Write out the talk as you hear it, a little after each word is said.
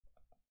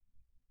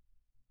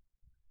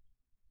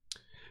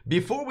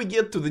Before we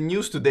get to the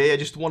news today, I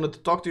just wanted to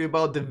talk to you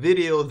about the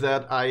video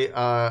that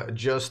I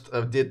just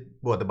did,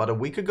 about a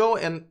week ago,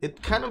 and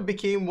it kind of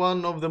became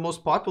one of the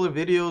most popular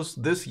videos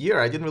this year.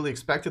 I didn't really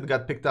expect it. It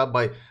got picked up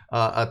by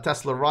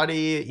Tesla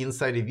Roddy,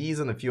 Inside EVs,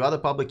 and a few other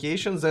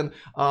publications, and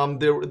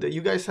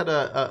you guys had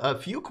a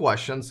few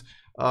questions,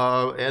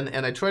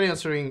 and I tried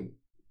answering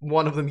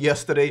one of them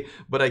yesterday,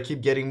 but I keep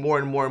getting more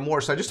and more and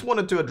more. So I just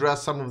wanted to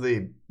address some of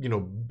the,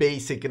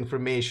 basic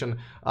information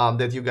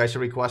that you guys are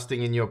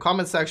requesting in your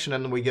comment section,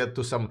 and we get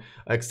to some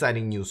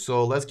exciting news.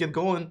 So let's get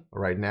going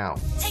right now.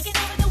 Taking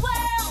over the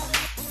world,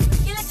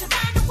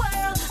 electrifying the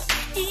world,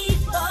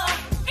 EPower.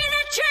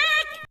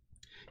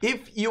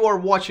 If you are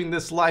watching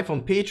this live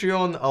on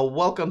Patreon,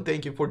 welcome.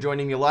 Thank you for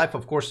joining me live.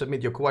 Of course,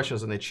 submit your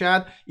questions in the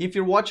chat. If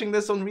you're watching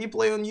this on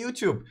replay on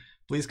YouTube,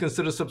 please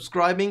consider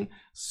subscribing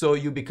so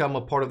you become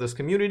a part of this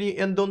community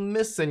and don't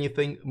miss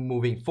anything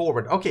moving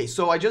forward. Okay,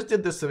 so I just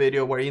did this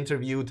video where I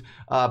interviewed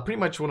pretty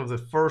much one of the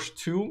first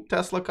 2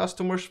 Tesla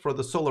customers for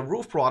the solar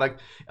roof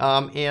product.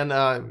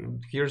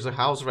 Here's the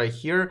house right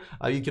here.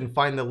 You can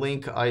find the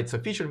link. It's a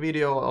featured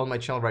video on my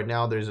channel right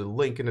now. There's a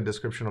link in the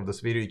description of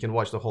this video. You can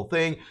watch the whole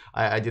thing.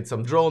 I did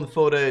some drone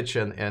footage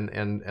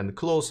and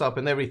close-up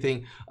and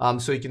everything,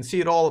 so you can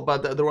see it all.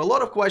 But there were a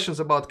lot of questions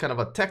about kind of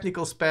a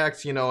technical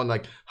specs, and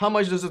like how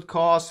much does it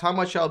cost, how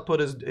much output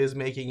is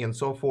making, and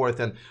so forth.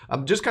 And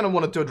I'm just kind of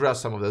wanted to address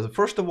some of this.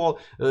 First of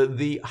all,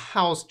 the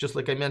house, just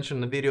like I mentioned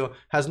in the video,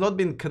 has not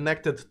been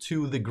connected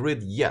to the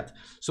grid yet,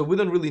 so we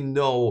don't really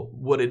know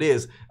what it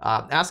is.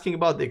 Asking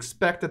about the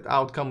expected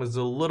outcome is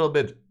a little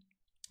bit,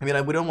 we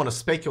don't want to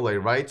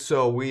speculate, right?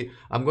 So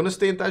I'm going to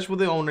stay in touch with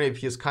the owner if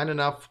he's kind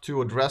enough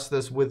to address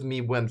this with me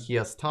when he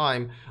has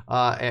time,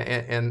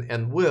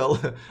 and will.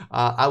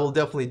 I will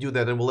definitely do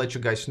that, and we'll let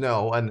you guys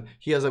know. And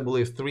he has, I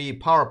believe, 3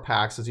 power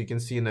packs, as you can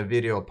see in the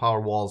video,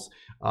 power walls,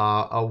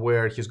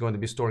 where he's going to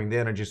be storing the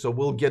energy. So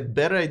we'll get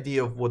better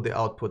idea of what the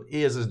output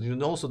is.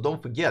 And also,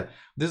 don't forget,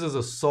 this is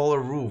a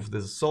solar roof.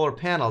 This is solar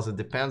panels. It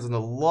depends on a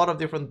lot of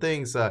different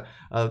things,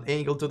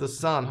 angle to the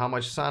sun, how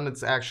much sun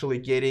it's actually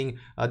getting,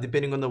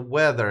 depending on the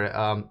weather.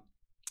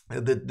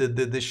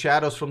 The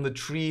shadows from the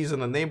trees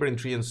and the neighboring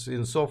trees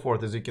and so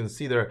forth. As you can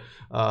see, there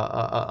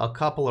a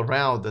couple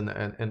around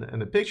in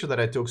the picture that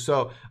I took.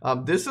 So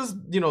this is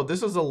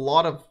there's a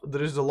lot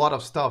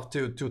of stuff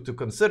to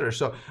consider.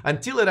 So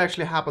until it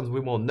actually happens, we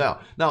won't know.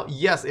 Now,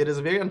 yes, it is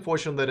very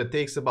unfortunate that it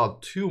takes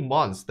about 2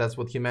 months. That's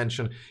what he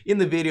mentioned in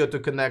the video, to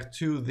connect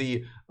to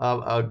the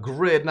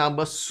grid. Now, I'm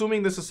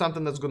assuming this is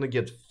something that's going to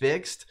get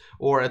fixed,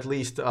 or at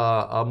least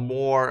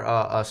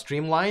more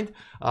streamlined.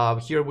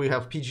 Here we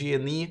have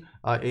PG&E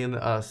in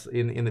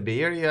the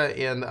Bay Area,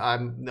 and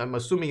I'm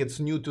assuming it's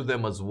new to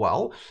them as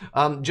well.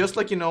 Just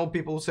like,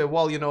 people say,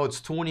 well, it's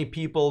 20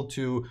 people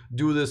to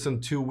do this in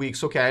 2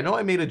 weeks. Okay, I know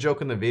I made a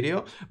joke in the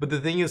video, but the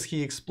thing is,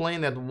 he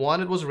explained that,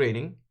 one, it was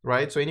raining,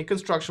 right? So any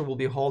construction will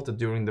be halted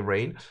during the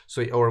rain,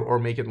 so or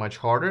make it much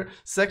harder.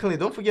 Secondly,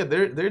 don't forget,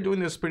 they're doing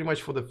this pretty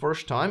much for the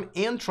first time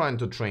and trying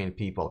to train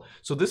people.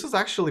 So this is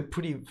actually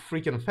pretty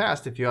freaking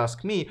fast, if you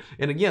ask me.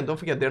 And again, don't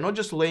forget, they're not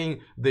just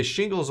laying the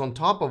shingles on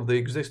top of the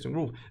existing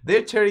roof.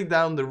 They're tearing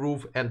down the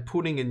roof and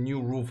putting a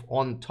new roof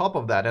on top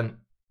of that. And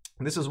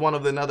this is one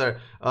of another,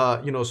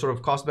 sort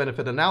of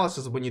cost-benefit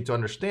analysis. We need to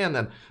understand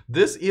that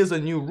this is a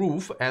new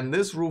roof, and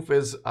this roof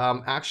is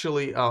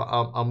actually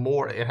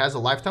it has a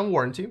lifetime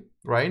warranty,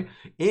 right?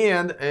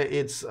 And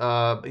it's,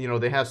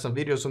 they have some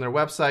videos on their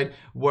website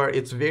where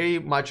it's very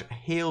much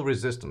hail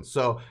resistant.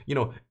 So,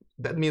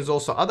 that means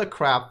also other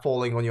crap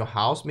falling on your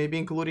house, maybe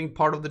including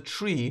part of the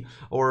tree,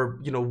 or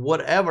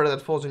whatever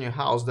that falls on your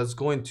house, that's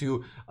going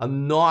to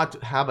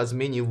not have as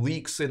many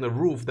leaks in the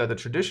roof that a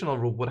traditional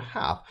roof would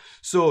have.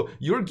 So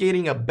you're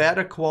getting a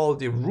better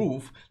quality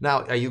roof.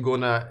 Now, are you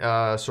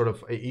gonna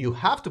you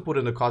have to put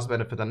in a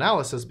cost-benefit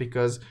analysis,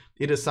 because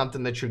it is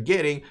something that you're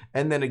getting.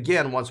 And then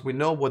again, once we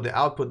know what the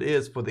output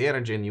is for the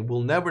energy, and you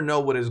will never know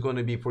what it's going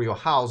to be for your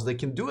house, they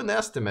can do an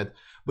estimate,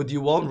 but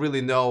you won't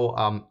really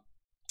know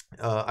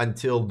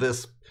until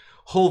this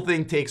whole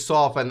thing takes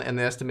off, and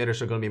the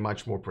estimators are going to be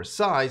much more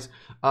precise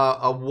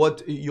of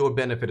what your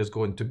benefit is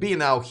going to be.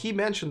 Now,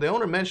 the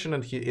owner mentioned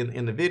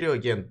in the video,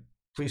 again,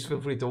 please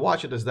feel free to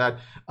watch it, is that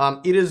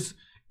it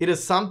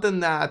is something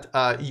that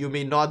you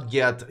may not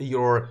get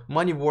your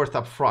money worth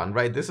up front,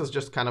 right? This is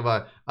just kind of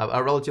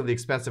a relatively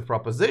expensive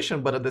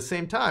proposition, but at the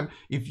same time,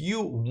 if you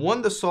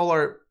want the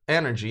solar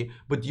energy,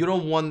 but you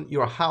don't want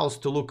your house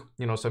to look,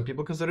 some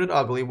people consider it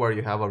ugly, where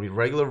you have a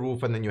regular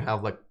roof and then you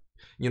have like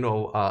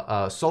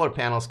solar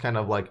panels kind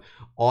of like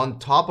on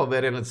top of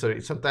it, and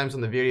it's sometimes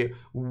in a very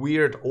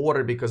weird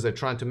order because they're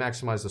trying to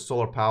maximize the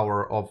solar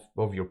power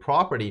of your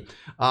property.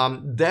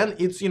 Then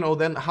it's,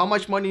 then how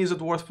much money is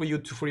it worth for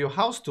you for your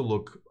house to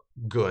look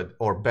good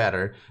or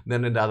better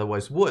than it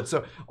otherwise would?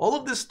 So all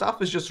of this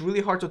stuff is just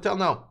really hard to tell.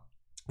 Now,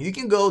 you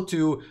can go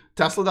to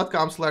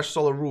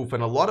tesla.com/solarroof,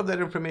 and a lot of that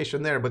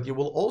information there, but you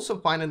will also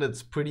find that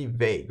it's pretty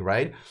vague,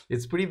 right?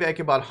 It's pretty vague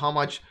about how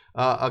much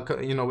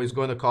is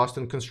going to cost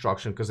in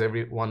construction, because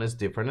everyone is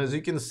different. As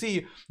you can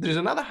see, there's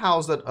another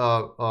house that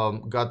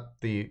got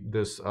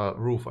this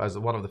roof as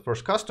one of the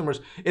first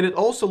customers, and it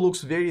also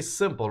looks very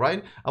simple,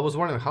 right? I was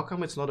wondering, how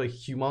come it's not a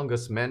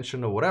humongous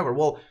mansion or whatever?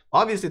 Well,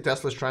 obviously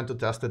Tesla's trying to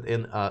test it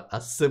in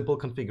a simple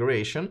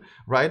configuration,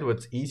 right? Where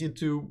it's easy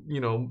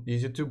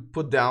to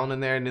put down in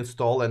there and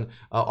install, and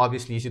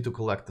obviously easy to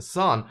collect the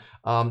sun.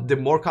 The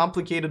more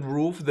complicated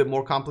roof, the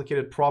more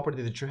complicated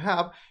property that you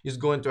have is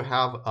going to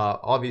have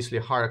obviously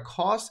higher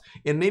costs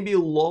and maybe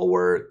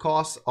lower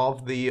costs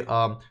of the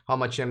how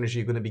much energy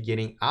you're going to be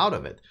getting out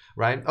of it,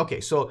 right?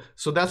 Okay, so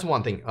that's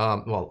one thing,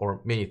 well,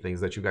 or many things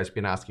that you guys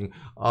been asking.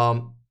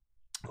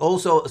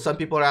 Also, some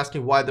people are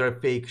asking why there are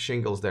fake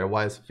shingles there,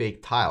 why is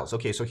fake tiles.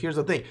 Okay, so here's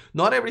the thing,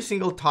 not every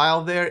single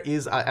tile there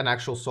is an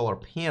actual solar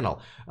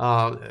panel.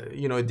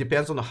 It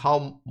depends on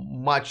how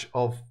much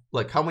of,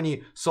 like, how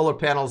many solar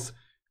panels,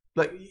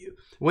 like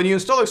when you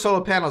install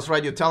solar panels,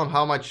 right, you tell them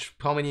how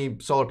many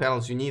solar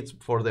panels you need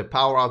for the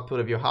power output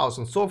of your house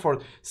and so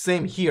forth.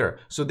 Same here.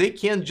 So they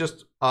can't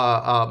just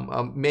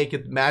make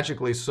it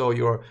magically so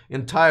your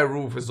entire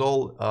roof is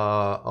all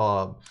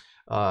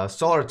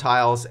solar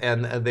tiles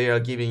and they are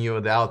giving you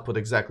the output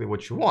exactly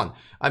what you want.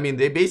 I mean,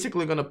 they're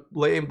basically going to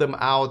lay them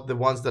out, the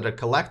ones that are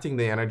collecting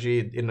the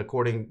energy in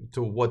according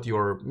to what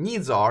your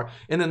needs are,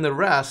 and then the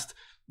rest,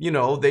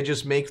 they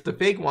just make the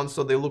fake ones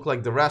so they look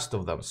like the rest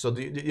of them. So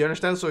do you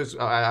understand? So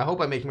I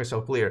hope I'm making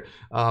myself clear.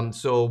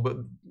 But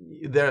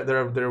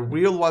they're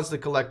real ones that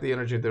collect the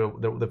energy. They're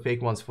the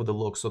fake ones for the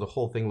look, so the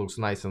whole thing looks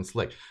nice and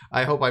slick.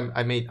 I hope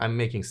I'm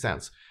making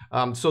sense.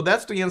 So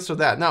that's the answer to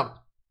that. Now,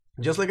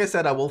 just like I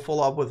said, I will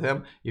follow up with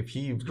him. If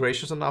he's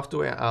gracious enough to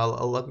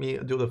let me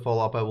do the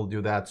follow-up, I will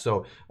do that.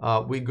 So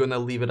we're going to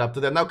leave it up to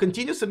that. Now,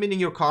 continue submitting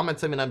your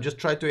comments. I mean, I'm just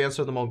trying to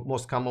answer the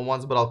most common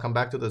ones, but I'll come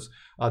back to this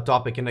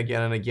topic and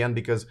again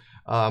because,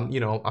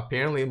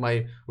 apparently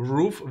my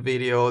roof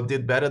video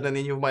did better than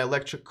any of my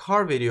electric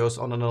car videos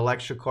on an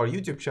electric car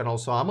YouTube channel.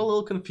 So I'm a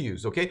little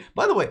confused, okay?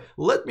 By the way,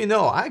 let me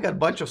know. I got a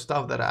bunch of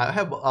stuff that I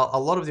have a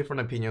lot of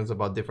different opinions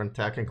about different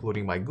tech,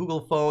 including my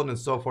Google phone and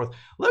so forth.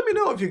 Let me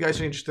know if you guys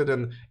are interested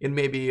in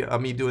maybe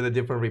me doing a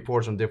different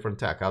reports on different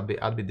tech.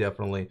 I'd be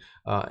definitely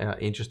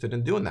interested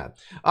in doing that.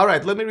 All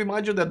right, let me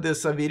remind you that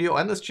this video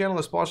and this channel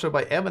is sponsored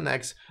by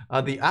EvanX,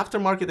 the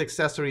aftermarket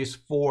accessories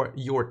for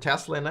your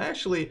Tesla. And I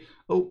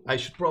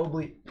should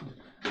probably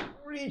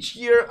reach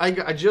here.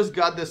 I just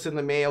got this in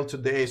the mail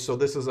today. So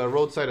this is a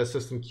roadside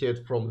assistant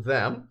kit from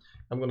them.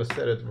 I'm gonna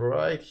set it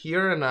right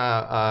here, and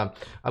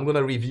I'm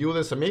gonna review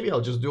this, and maybe I'll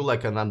just do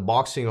like an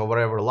unboxing or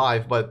whatever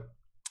live, but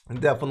I'm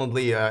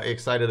definitely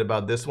excited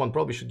about this one.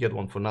 Probably should get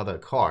one for another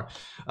car.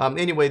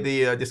 Anyway,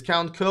 the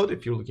discount code,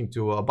 if you're looking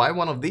to buy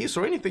one of these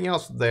or anything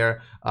else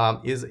there,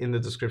 is in the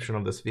description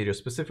of this video,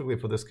 specifically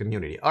for this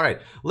community. All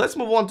right, let's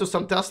move on to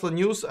some Tesla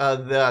news.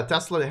 The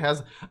Tesla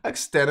has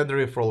extended the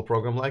referral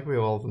program, like we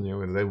all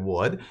knew they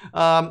would.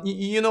 I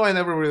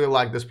never really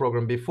liked this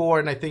program before,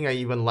 and I think I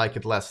even like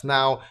it less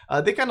now.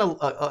 They kind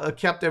of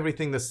kept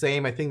everything the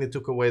same. I think they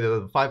took away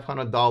the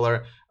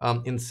 $500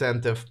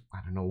 incentive. I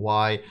don't know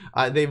why.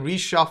 They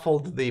reshuffled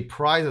the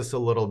prices a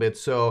little bit,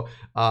 so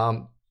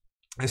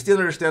I still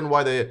understand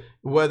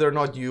whether or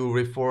not you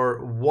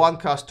refer one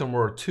customer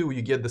or two,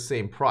 you get the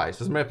same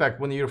price. As a matter of fact,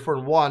 when you refer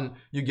one,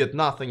 you get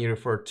nothing. You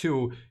refer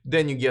two,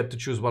 then you get to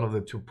choose one of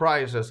the two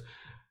prices.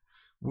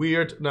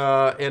 Weird.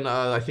 And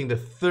I think the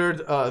third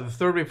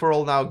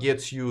referral now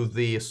gets you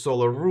the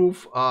solar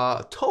roof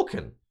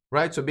token,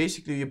 right? So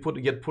basically you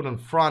get put in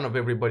front of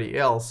everybody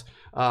else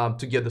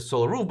to get the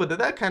solar roof, but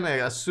that kind of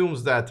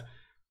assumes that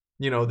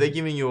they're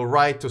giving you a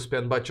right to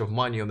spend a bunch of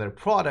money on their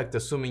product,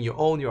 assuming you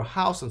own your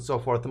house and so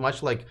forth,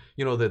 much like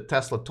the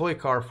Tesla toy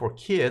car for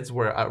kids,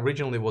 where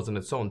originally was in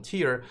its own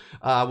tier,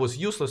 was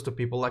useless to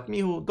people like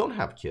me who don't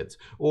have kids,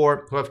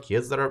 or who have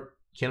kids that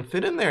can't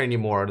fit in there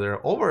anymore.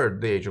 They're over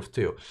the age of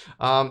 2.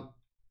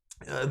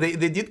 They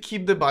did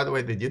keep by the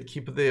way, they did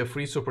keep the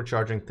free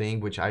supercharging thing,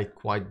 which I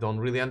quite don't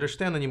really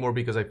understand anymore,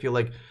 because I feel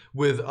like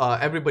with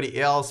everybody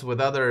else,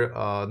 with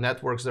other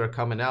networks that are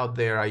coming out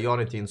there,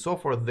 Ionity and so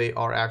forth, they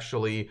are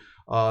actually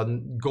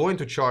going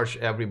to charge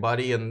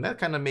everybody, and that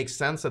kind of makes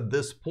sense at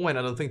this point.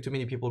 I don't think too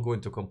many people are going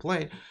to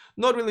complain.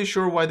 Not really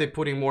sure why they're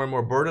putting more and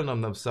more burden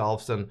on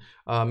themselves, and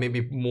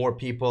maybe more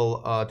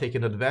people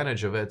taking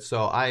advantage of it.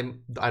 So I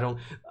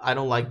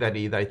don't like that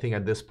either. I think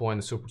at this point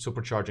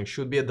supercharging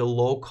should be at the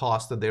low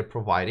cost that they're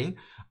providing,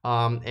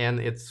 and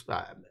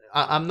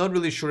I'm not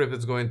really sure if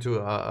it's going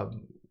to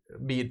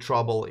be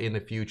trouble in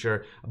the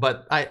future,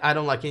 but I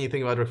don't like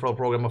anything about referral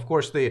program. Of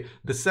course, the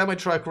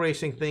semi-truck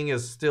racing thing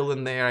is still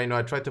in there.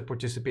 I tried to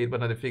participate,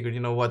 but I figured,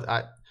 you know what,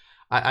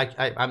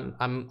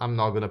 I'm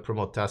not gonna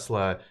promote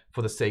Tesla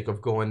for the sake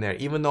of going there,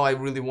 even though I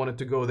really wanted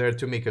to go there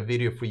to make a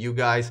video for you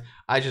guys.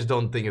 I just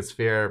don't think it's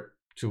fair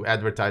to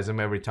advertise them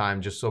every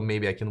time just so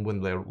maybe I can win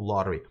the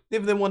lottery.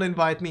 If they want to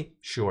invite me,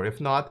 sure.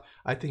 If not,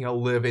 I think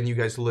I'll live and you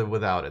guys live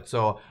without it.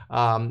 So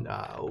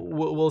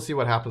we'll see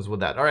what happens with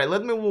that. All right,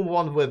 let me move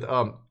on with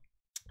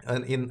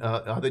and in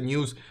other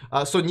news.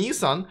 So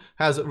Nissan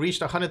has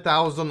reached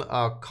 100,000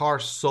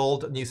 cars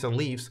sold, Nissan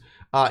Leafs,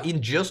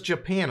 in just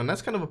Japan, and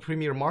that's kind of a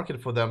premier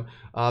market for them.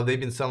 They've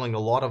been selling a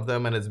lot of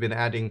them, and it's been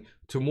adding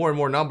to more and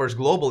more numbers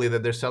globally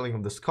that they're selling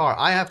of this car.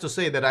 I have to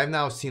say that I've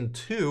now seen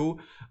 2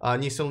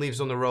 Nissan Leafs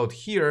on the road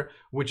here,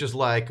 which is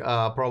like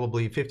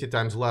probably 50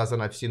 times less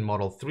than I've seen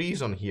Model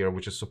 3s on here,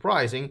 which is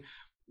surprising,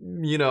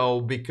 you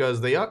know,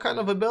 because they are kind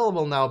of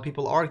available now.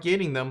 People are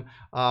getting them,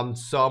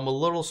 so I'm a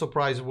little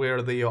surprised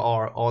where they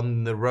are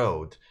on the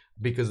road,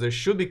 because there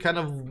should be kind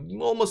of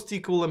almost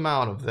equal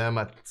amount of them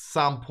at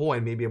some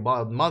point. Maybe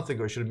about a month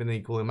ago should have been an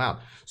equal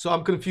amount. So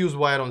I'm confused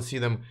why I don't see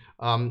them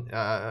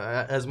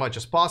as much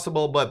as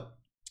possible, but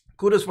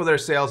kudos for their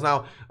sales.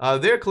 Now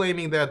they're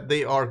claiming that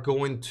they are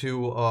going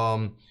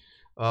to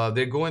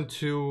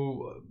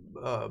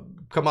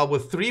come up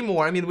with 3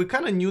 more. I mean, we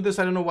kind of knew this.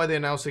 I don't know why they're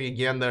announcing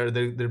again.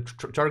 They're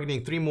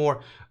targeting 3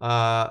 more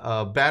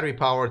battery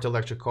powered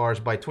electric cars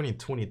by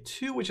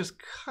 2022, which is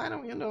kind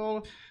of, you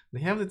know, they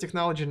have the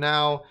technology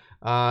now.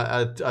 2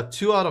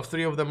 out of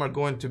 3 of them are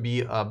going to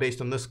be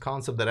based on this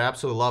concept that I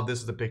absolutely love. This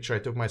is the picture I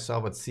took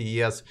myself at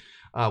CES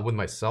with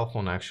my cell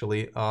phone,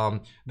 actually.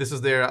 This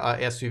is their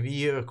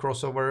SUV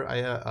crossover,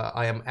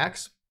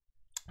 EvanX.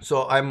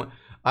 So I'm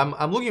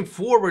looking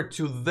forward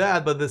to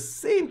that, but at the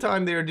same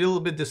time, they're a little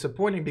bit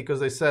disappointing because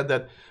they said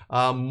that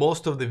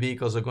most of the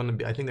vehicles are going to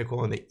be, I think they're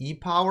calling the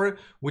EPower,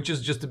 which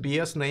is just a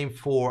BS name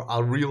for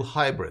real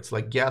hybrids,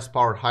 like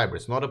gas-powered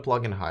hybrids, not a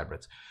plug-in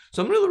hybrids.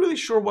 So I'm really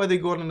sure why they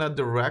go in that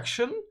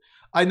direction.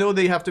 I know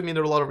they have to meet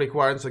a lot of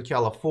requirements in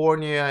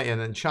California and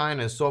in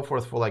China and so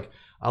forth for like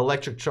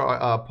electric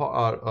car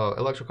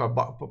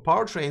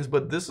powertrains,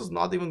 but this is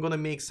not even going to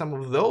make some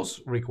of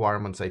those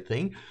requirements, I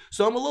think.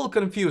 So I'm a little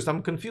confused.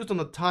 I'm confused on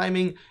the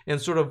timing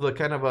and sort of the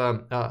kind of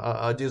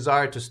a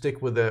desire to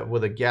stick with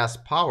a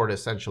gas-powered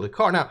essentially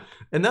car. Now,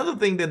 another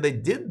thing that they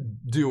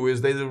did do is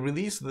they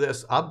released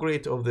this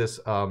upgrade of this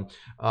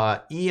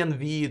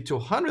ENV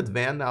 200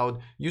 van. Now, it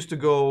used to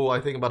go, I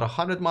think, about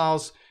 100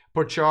 miles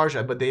per charge,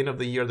 but at the end of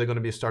the year they're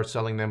going to start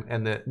selling them,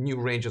 and the new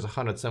range is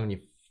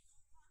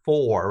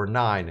 174 or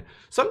 9,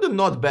 something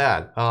not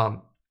bad.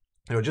 You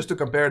know, just to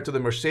compare it to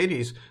the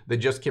Mercedes that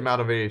just came out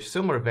of a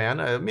similar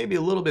van, maybe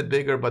a little bit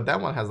bigger, but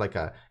that one has like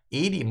a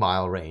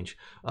 80-mile range.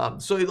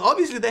 So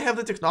obviously they have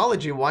the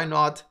technology. Why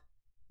not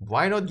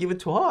give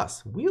it to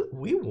us?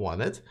 We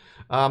want it.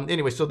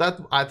 Anyway, so that,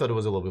 I thought it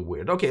was a little bit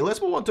weird. Okay,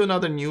 let's move on to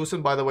another news.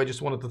 And by the way,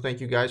 just wanted to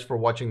thank you guys for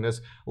watching this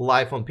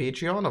live on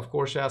Patreon. Of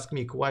course, ask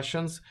me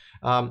questions,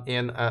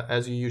 and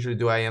as you usually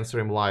do, I answer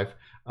them live.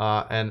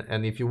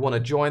 And if you want to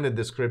join, the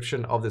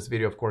description of this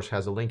video, of course,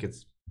 has a link.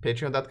 It's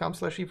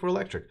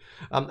patreon.com/E4Electric.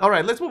 All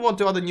right, let's move on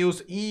to other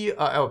news.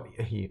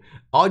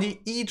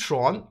 Audi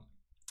e-tron.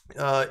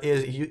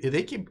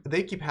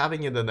 They keep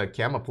having it in a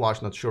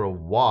camouflage, not sure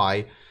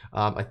why.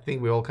 I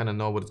think we all kind of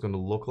know what it's going to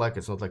look like.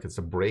 It's not like it's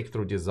a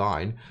breakthrough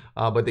design,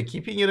 but they're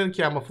keeping it in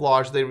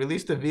camouflage. They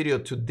released a video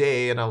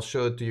today, and I'll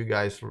show it to you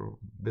guys for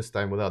this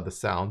time without the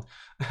sound.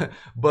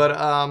 But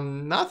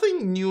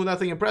nothing new,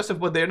 nothing impressive,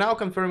 but they're now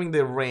confirming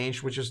the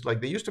range, which is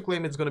like they used to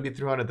claim it's going to be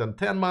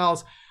 310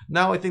 miles.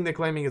 Now I think they're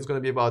claiming it's going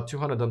to be about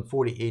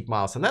 248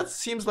 miles, and that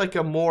seems like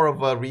a more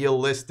of a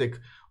realistic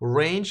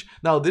range.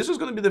 Now this is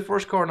going to be the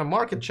first car on the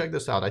market. Check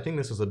this out. I think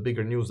this is a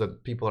bigger news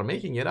that people are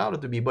making it out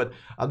to be, but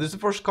this is the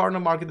first car on the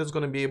market that's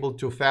going to be able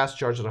to fast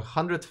charge at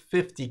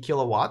 150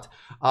 kilowatt,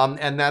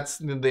 and that's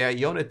the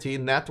Ionity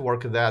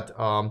network that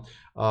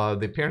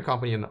the parent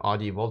company in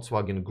Audi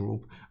Volkswagen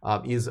Group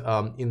is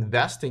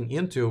investing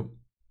into.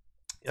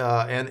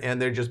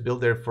 And they just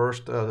built their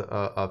first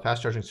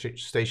fast charging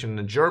station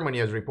in Germany,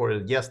 as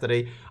reported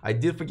yesterday. I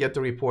did forget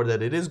to report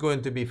that it is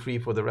going to be free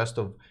for the rest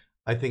of,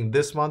 I think,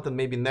 this month and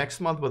maybe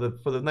next month,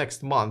 but for the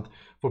next month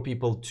for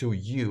people to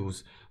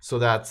use. So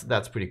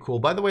that's pretty cool.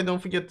 By the way,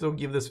 don't forget to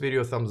give this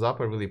video a thumbs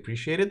up. I really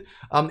appreciate it.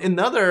 As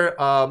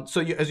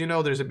you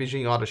know, there's a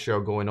Beijing Auto Show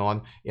going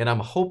on, and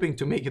I'm hoping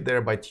to make it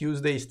there by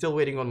Tuesday. Still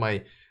waiting on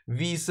my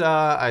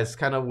visa. It's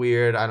kind of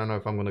weird. I don't know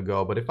if I'm going to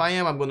go, but if I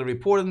am, I'm going to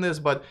report on this.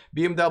 But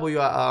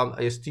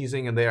BMW is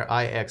teasing in their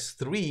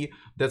iX3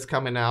 that's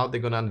coming out. They're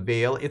going to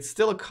unveil. It's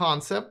still a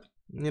concept,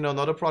 you know,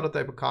 not a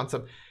prototype, a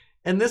concept.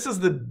 And this is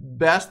the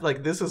best,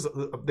 like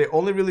they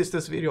only released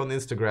this video on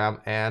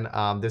Instagram,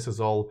 and this is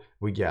all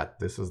we get.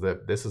 This is the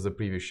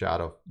preview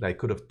shot of, I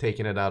could have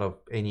taken it out of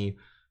any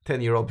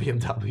 10-year-old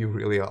BMW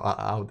really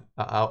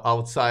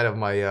outside of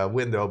my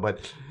window,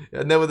 but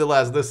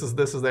nevertheless, this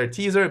is their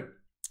teaser.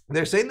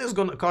 They're saying this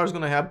car is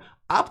going to have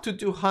up to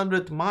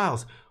 200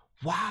 miles.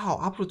 Wow,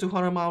 up to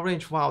 200-mile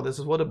range. Wow, this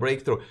is what a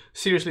breakthrough.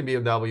 Seriously,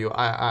 BMW,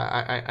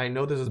 I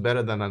know this is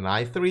better than an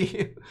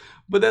i3,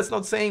 but that's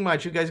not saying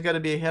much. You guys got to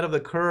be ahead of the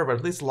curve, or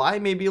at least lie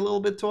maybe a little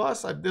bit to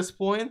us at this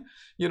point.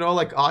 You know,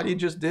 like Audi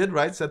just did,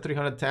 right? Said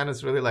 310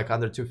 is really like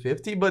under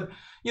 250, but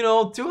you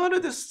know,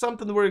 200 is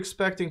something we're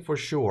expecting for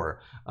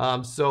sure.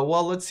 So,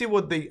 well, let's see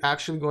what they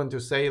actually going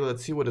to say.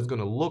 Let's see what it's going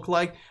to look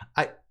like.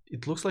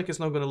 It looks like it's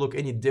not going to look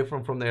any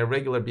different from their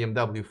regular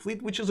BMW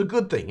fleet, which is a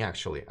good thing,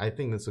 actually. I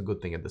think that's a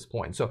good thing at this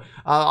point. So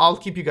I'll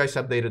keep you guys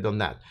updated on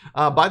that.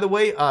 By the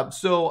way,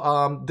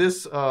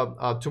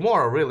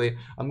 tomorrow, really,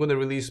 I'm going to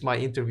release my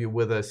interview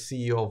with the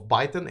CEO of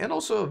Byton and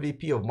also a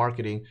VP of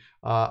marketing,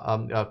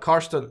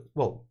 Karsten.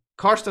 Well,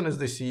 Karsten is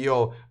the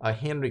CEO.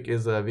 Henrik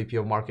is a VP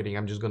of marketing.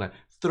 I'm just going to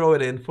throw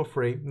it in for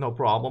free, no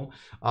problem.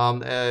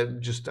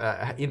 Just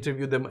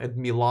interviewed them at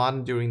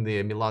Milan during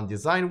the Milan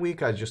Design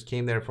Week. I just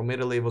came there from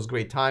Italy. It was a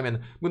great time, and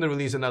I'm going to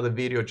release another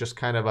video, just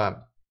kind of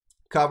a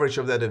coverage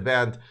of that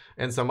event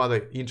and some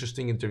other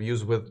interesting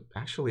interviews with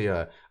actually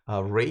a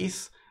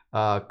race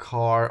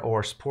car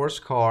or sports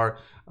car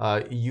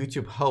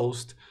YouTube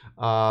host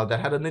that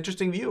had an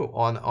interesting view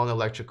on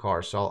electric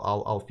cars. So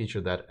I'll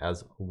feature that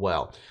as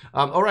well.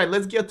 All right,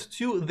 let's get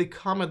to the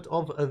comment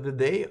of the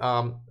day.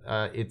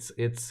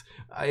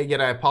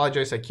 Again, I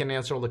apologize, I can't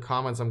answer all the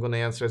comments. I'm going to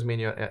answer as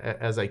many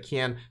as I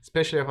can,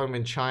 especially if I'm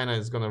in China.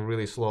 It's going to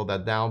really slow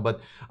that down. But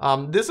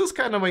this is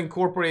kind of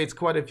incorporates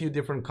quite a few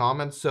different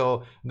comments.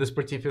 So this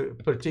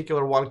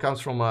particular one comes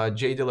from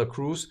Jay De La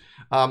Cruz,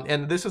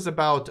 and this is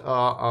about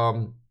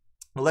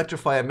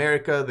Electrify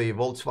America, the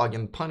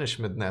Volkswagen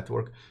punishment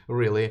network,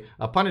 really.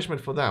 A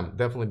punishment for them,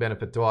 definitely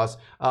benefit to us.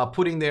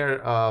 Putting their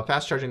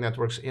fast charging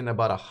networks in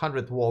about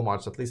 100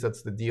 Walmarts, at least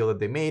that's the deal that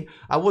they made.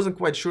 I wasn't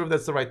quite sure if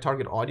that's the right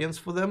target audience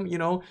for them, you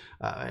know.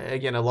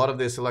 Again, a lot of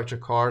these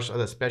electric cars,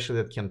 especially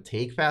that can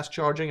take fast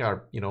charging,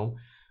 are, you know,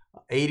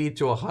 $80,000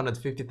 to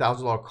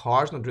 $150,000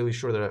 cars. Not really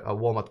sure they're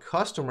Walmart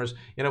customers.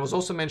 And I was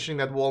also mentioning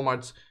that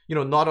Walmart's, you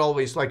know, not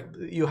always, like,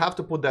 you have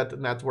to put that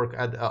network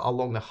at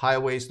along the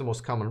highways, the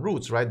most common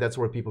routes, right? That's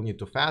where people need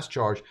to fast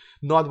charge,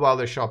 not while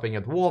they're shopping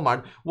at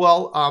Walmart.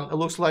 Well, it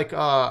looks like,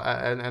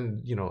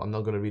 and you know, I'm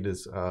not going to read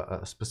this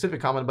specific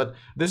comment, but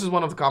this is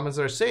one of the comments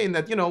that are saying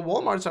that, you know,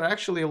 Walmarts are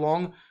actually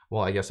along,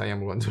 well, I guess I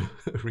am going to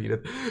read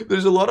it.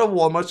 There's a lot of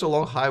Walmarts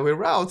along highway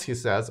routes, he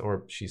says,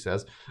 or she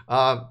says.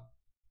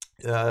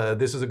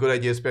 This is a good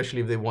idea,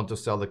 especially if they want to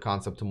sell the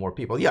concept to more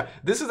people. Yeah,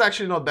 this is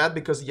actually not bad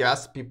because,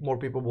 yes, more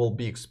people will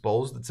be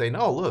exposed and say,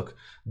 no, look,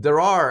 there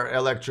are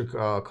electric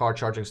car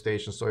charging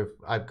stations. So if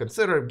I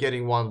consider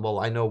getting one, well,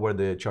 I know where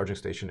the charging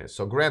station is.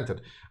 So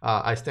granted,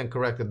 I stand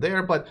corrected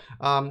there. But,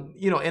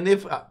 you know, and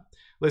if...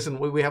 listen,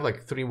 we have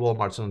like 3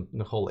 Walmarts in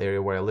the whole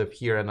area where I live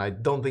here, and I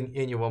don't think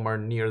any of them are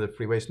near the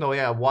freeways. No,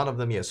 yeah, one of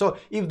them, yes. So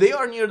if they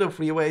are near the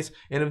freeways,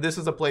 and if this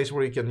is a place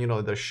where you can, you know,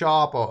 either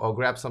shop or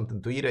grab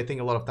something to eat, I think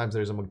a lot of times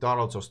there's a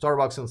McDonald's or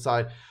Starbucks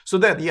inside. So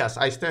then, yes,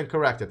 I stand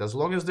corrected. As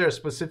long as they're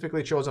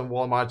specifically chosen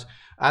Walmarts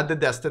at the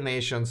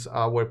destinations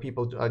where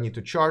people need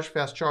to charge,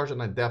 fast charge,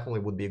 and that definitely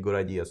would be a good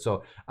idea.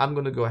 So I'm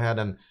going to go ahead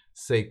and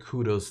say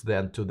kudos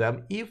then to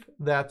them if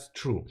that's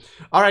true.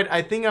 All right,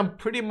 I think I'm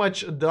pretty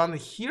much done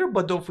here,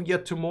 but don't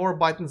forget tomorrow,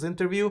 Byton's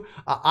interview.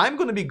 I'm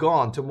going to be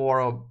gone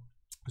tomorrow.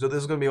 So this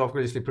is going to be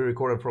obviously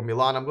pre-recorded from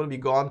Milan. I'm going to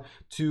be gone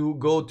to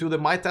go to the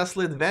My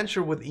Tesla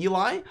adventure with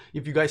Eli.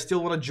 If you guys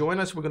still want to join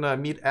us, we're going to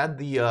meet at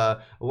the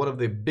one of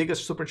the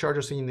biggest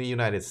superchargers in the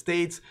United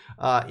States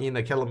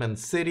in Kellerman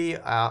City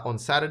on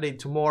Saturday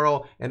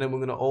tomorrow. And then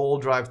we're going to all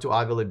drive to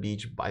Avila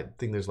Beach. I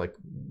think there's like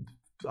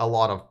a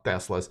lot of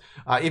Teslas.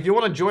 If you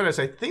want to join us,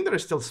 I think there are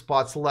still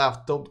spots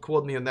left. Don't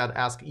quote me on that.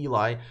 Ask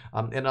Eli,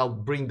 and I'll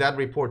bring that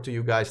report to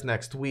you guys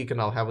next week,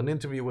 and I'll have an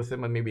interview with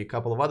him and maybe a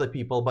couple of other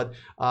people. But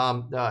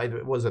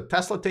it was a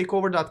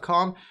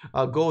TeslaTakeover.com.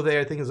 Go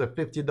there. I think it's a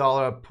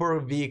 $50 per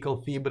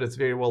vehicle fee, but it's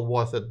very well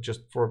worth it.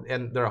 Just for,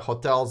 and there are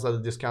hotels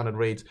at discounted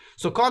rates.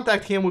 So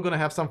contact him. We're gonna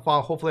have some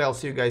fun. Hopefully, I'll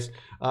see you guys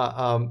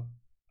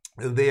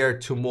there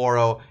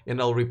tomorrow,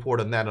 and I'll report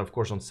on that. And of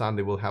course, on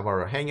Sunday we'll have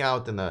our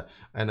hangout and a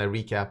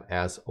recap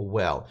as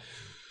well.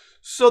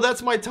 So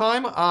that's my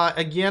time.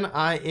 Again,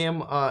 I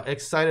am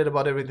excited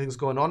about everything's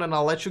going on, and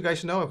I'll let you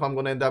guys know if I'm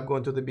going to end up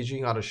going to the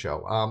Beijing Auto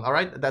Show. All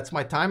right, that's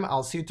my time.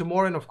 I'll see you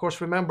tomorrow, and of course,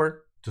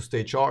 remember to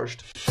stay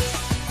charged.